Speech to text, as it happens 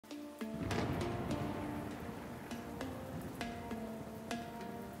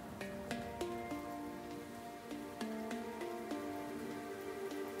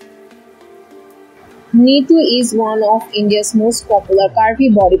Neetu is one of India's most popular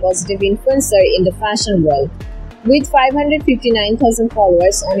curvy body positive influencer in the fashion world, with 559,000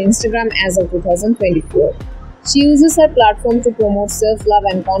 followers on Instagram as of 2024. She uses her platform to promote self-love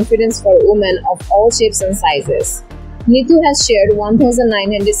and confidence for women of all shapes and sizes. Neetu has shared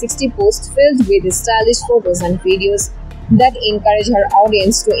 1,960 posts filled with stylish photos and videos that encourage her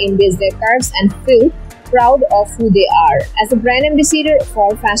audience to embrace their curves and feel proud of who they are. As a brand ambassador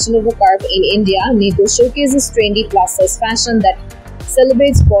for Fashion Over Curve in India, Neetu showcases trendy plus-size fashion that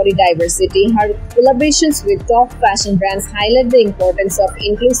celebrates body diversity. Her collaborations with top fashion brands highlight the importance of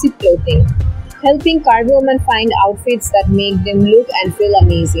inclusive clothing, helping curvy women find outfits that make them look and feel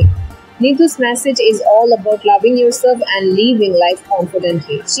amazing. Neetu's message is all about loving yourself and living life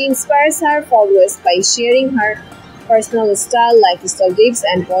confidently. She inspires her followers by sharing her personal style, lifestyle tips,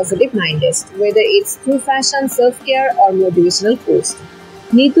 and positive mindsets, whether it's through fashion, self-care, or motivational posts.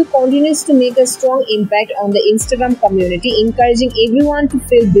 Neetu continues to make a strong impact on the Instagram community, encouraging everyone to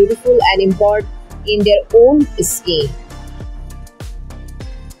feel beautiful and empowered in their own skin.